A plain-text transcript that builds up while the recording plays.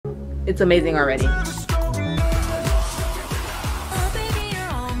it's amazing already.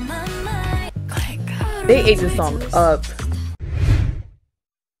 They ate this song up.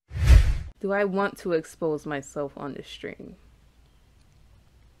 Do I want to expose myself on the stream?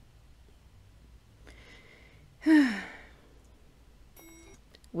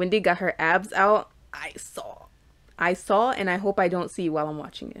 Wendy got her abs out. I saw, and I hope I don't see while I'm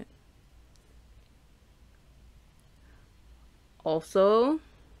watching it. Also,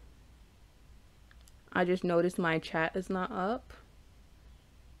 I just noticed my chat is not up.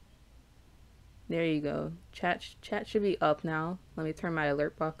 There you go. Chat should be up now. Let me turn my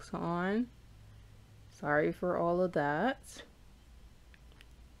alert box on. Sorry for all of that.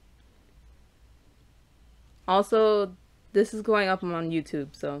 Also, this is going up on YouTube,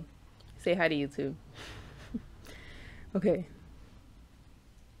 so say hi to YouTube. Okay.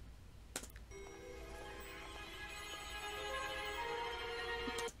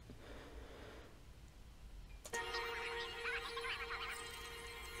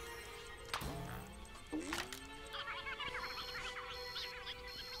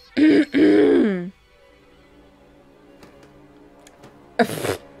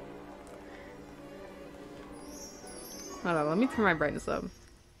 Hold on, let me turn my brightness up.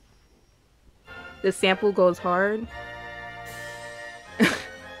 The sample goes hard.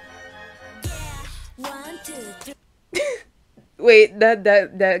 Wait,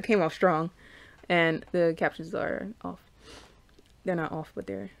 that came off strong. And the captions are off. They're not off, but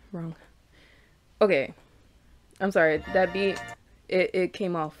they're wrong. Okay. I'm sorry, that beat, it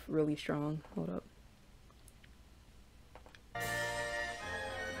came off really strong. Hold up.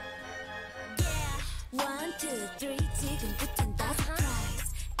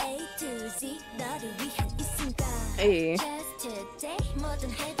 Hey.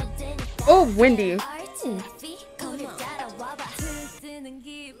 Oh, Wendy.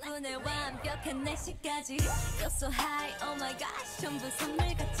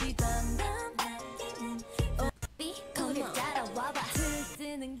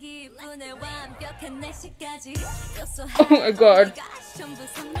 Oh my god.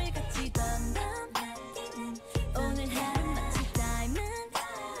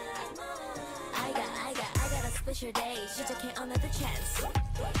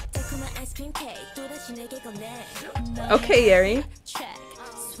 Okay, Yeri.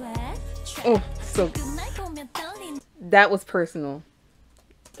 Oh, so that was personal.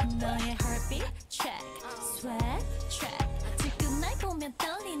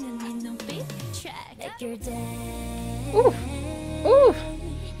 Ooh. Ooh.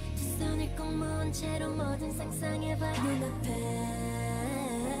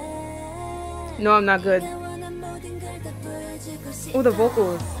 No, I'm not good. Oh, the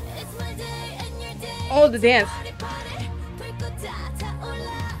vocals. Oh, the dance.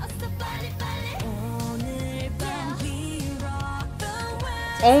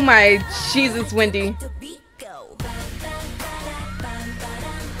 Oh my Jesus, Wendy.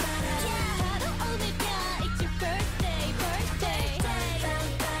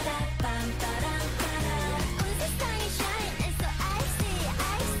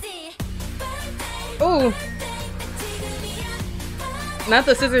 Oh, not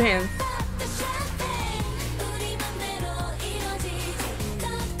the scissor hands.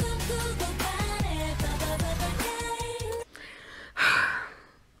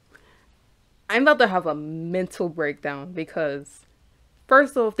 I'm about to have a mental breakdown because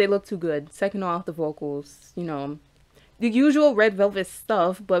first off, they look too good. Second off, the vocals, you know, the usual Red Velvet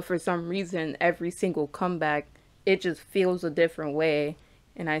stuff, but for some reason, every single comeback, it just feels a different way,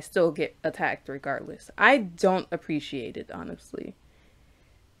 and I still get attacked regardless. I don't appreciate it, honestly.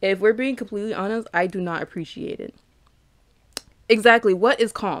 If we're being completely honest, I do not appreciate it. Exactly, what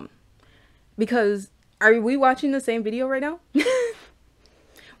is calm? Because, are we watching the same video right now?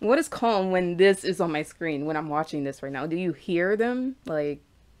 What is calm when this is on my screen, when I'm watching this right now? Do you hear them? Like,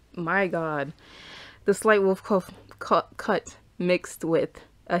 my god. The Slight Wolf cut mixed with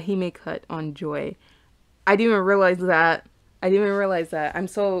a Hime cut on Joy. I didn't even realize that. I didn't even realize that. I'm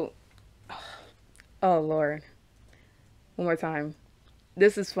so... Oh, Lord. One more time.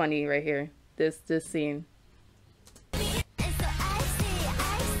 This is funny right here. This scene.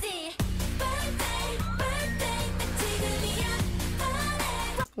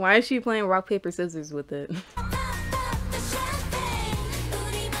 Why is she playing rock, paper, scissors with it?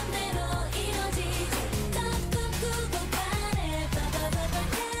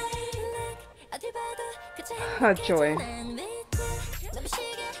 Oh, Joy.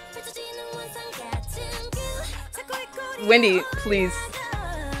 Wendy, please.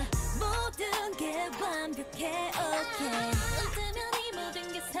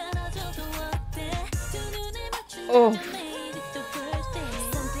 Oh.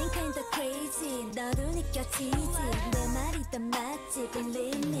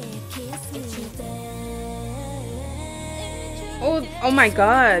 Oh, oh my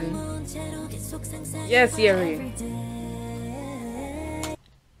god. Yes, Yeri.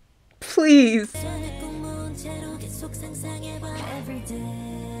 Please.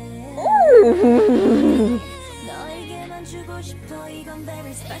 Ooh.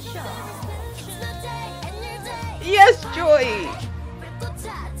 Yes, Joy.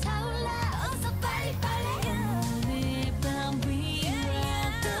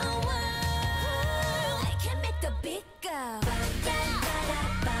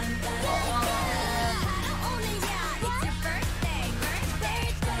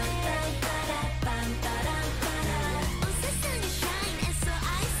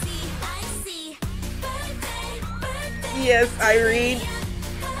 Yes, Irene.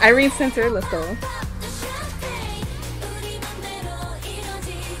 Irene Center, let's go.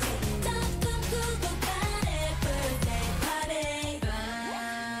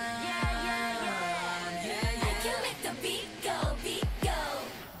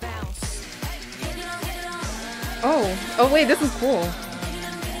 Oh wait, this is cool.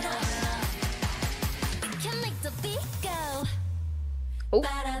 Oh.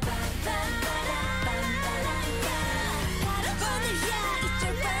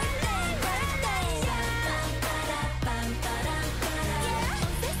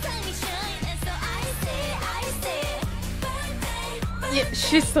 Yeah,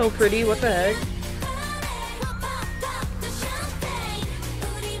 she's so pretty. What the heck?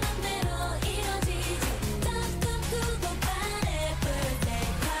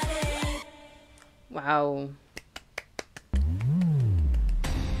 Wow.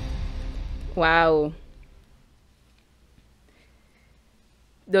 Wow.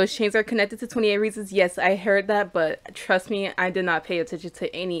 Those chains are connected to 28 Reasons. Yes, I heard that, but trust me, I did not pay attention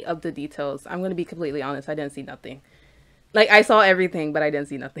to any of the details. I'm going to be completely honest. I didn't see nothing. Like, I saw everything, but I didn't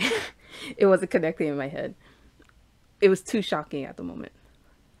see nothing. It wasn't connecting in my head. It was too shocking at the moment.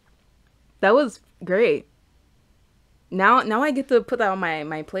 That was great. Now I get to put that on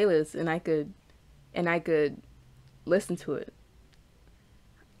my playlist, and I could listen to it.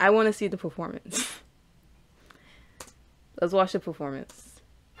 I want to see the performance. Let's watch the performance.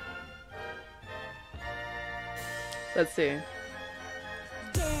 Let's see.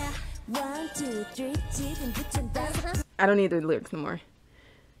 I don't need the lyrics no more.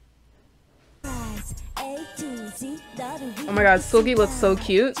 Oh my god, Sugi looks so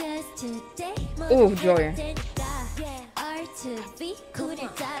cute. Oh, joy.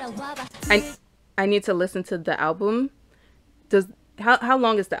 I need to listen to the album. How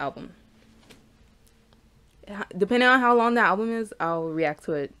long is the album? Depending on how long the album is, I'll react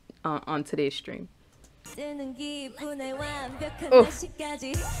to it on today's stream. Oh.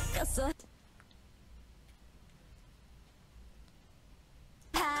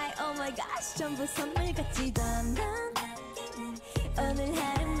 Oh my gosh, 전부 선물같이 오늘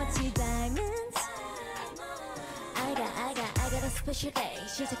하루 마치 diamonds. I got a special day.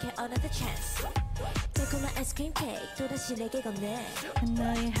 시작해 another chance. 달콤한 ice-cream cake 또다시 내게 건네.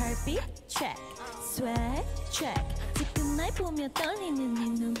 너의 heartbeat check, swag check. 지금 날 보며 떨리는 네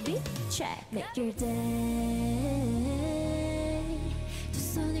눈빛 check. Make your day. 두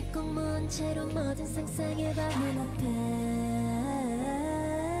손을 꼭 모은 채로 모든 상상해봐 눈앞에.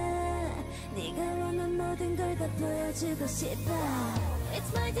 네가 원한 모든 걸 다 보여주고 싶어. It's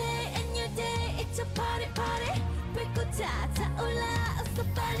my day and your day. It's a party party. 불꽃 다 타올라. 어서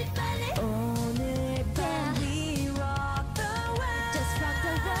빨리 빨리. 오늘 밤 we rock the world. Just rock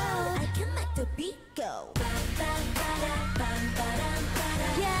the world. I can make the beat go.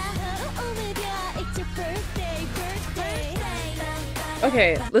 Yeah. 오늘이야. It's your birthday, birthday.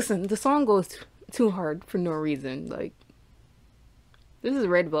 Okay, listen. The song goes too hard for no reason. Like. This is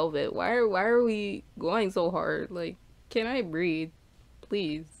Red Velvet. Why are we going so hard? Like, can I breathe?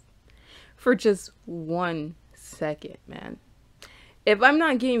 Please. For just 1 second, man. If I'm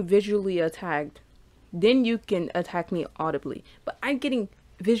not getting visually attacked, then you can attack me audibly. But I'm getting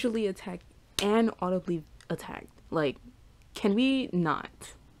visually attacked and audibly attacked. Like, can we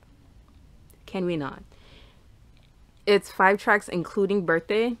not? Can we not? It's 5 tracks including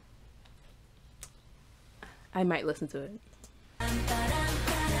Birthday. I might listen to it.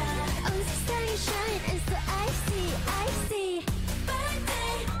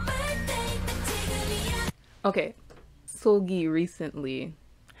 Okay, Seulgi recently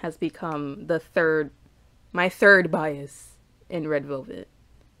has become my third bias in Red Velvet.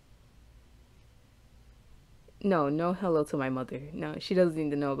 No hello to my mother. No, she doesn't need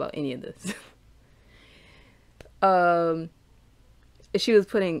to know about any of this. Um, she was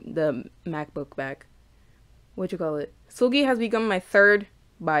putting the MacBook back. What you call it? Sugi has become my third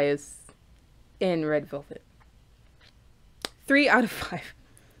bias in Red Velvet. 3 out of 5.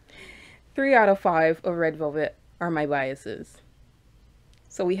 3 out of 5 of Red Velvet are my biases.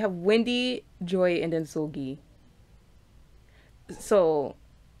 So we have Wendy, Joy, and then Sugi. So,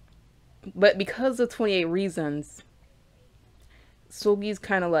 but because of 28 Reasons, Sugi's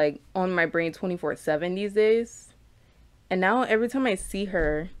kind of like on my brain 24/7 these days. And now every time I see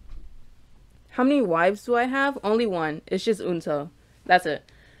her, how many wives do I have? Only one. It's just Unta. That's it.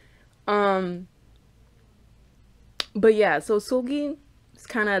 But yeah, so Sugi is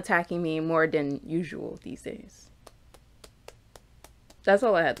kind of attacking me more than usual these days. That's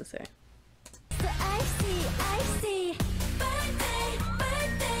all I had to say.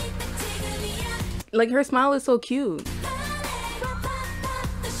 Like, her smile is so cute.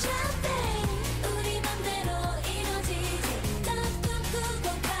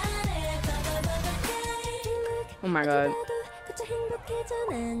 Oh my god.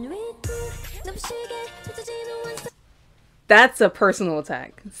 That's a personal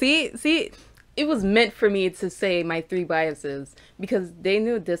attack. See, it was meant for me to say my 3 biases because they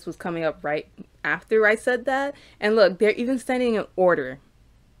knew this was coming up right after I said that. And look, they're even standing in order.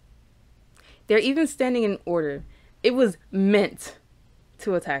 They're even standing in order. It was meant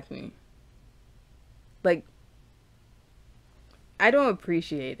to attack me. Like, I don't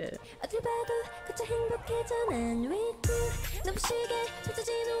appreciate it.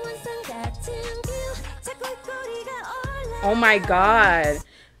 Oh my god.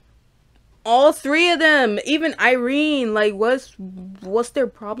 All 3 of them. Even Irene. Like, what's their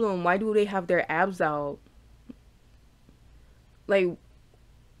problem? Why do they have their abs out? Like,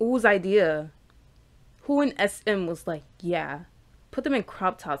 whose idea? Who in SM was like, yeah, put them in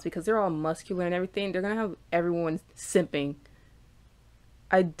crop tops because they're all muscular and everything. They're gonna have everyone simping.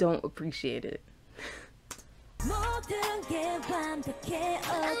 I don't appreciate it.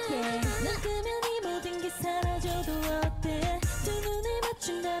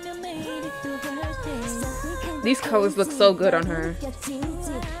 These colors look so good on her.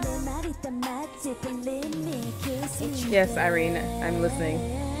 Yes, Irene, I'm listening.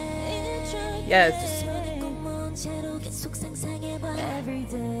 Yes.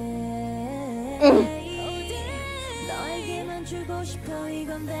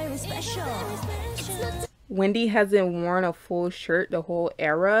 Wendy hasn't worn a full shirt the whole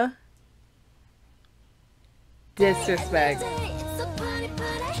era. Disrespect.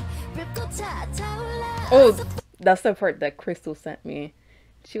 Oh, that's the part that Crystal sent me.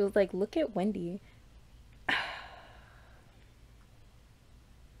 She was like, look at Wendy.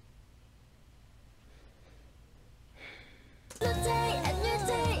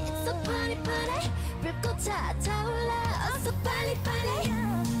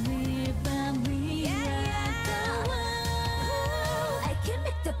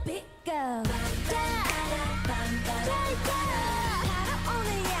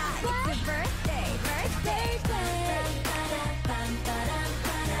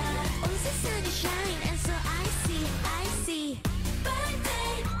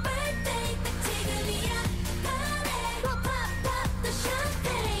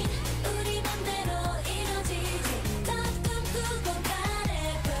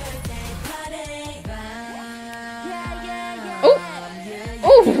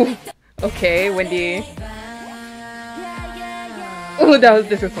 Okay, Wendy. Oh, that was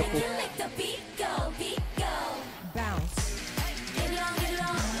disrespectful.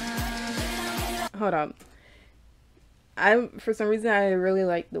 Hold on. For some reason, I really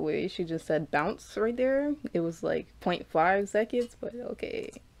like the way she just said bounce right there. It was like 0.5 seconds, but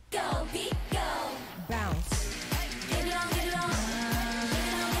okay. Bounce.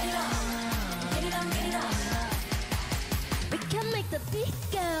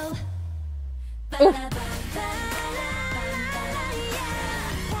 Oh.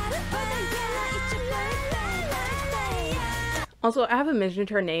 Also, I haven't mentioned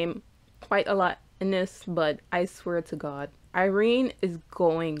her name quite a lot in this, but I swear to God, Irene is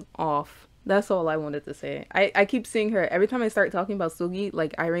going off. That's all I wanted to say. I keep seeing her. Every time I start talking about Sugi,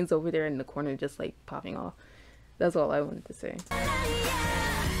 like, Irene's over there in the corner just, like, popping off. That's all I wanted to say.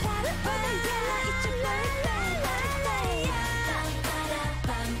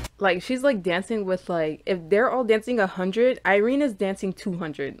 Like, she's like dancing with, like, if they're all dancing 100, Irene is dancing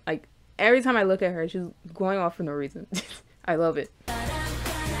 200. Like, every time I look at her, she's going off for no reason. I love it.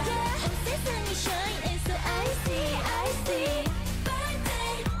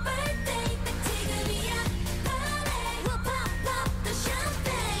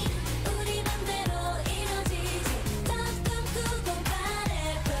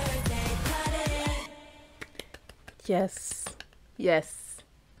 Yes. Yes.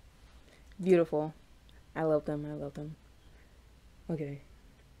 Beautiful. I love them. I love them. Okay.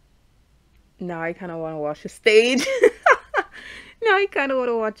 Now I kind of want to watch a stage. Now I kind of want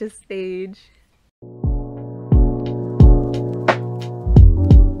to watch a stage.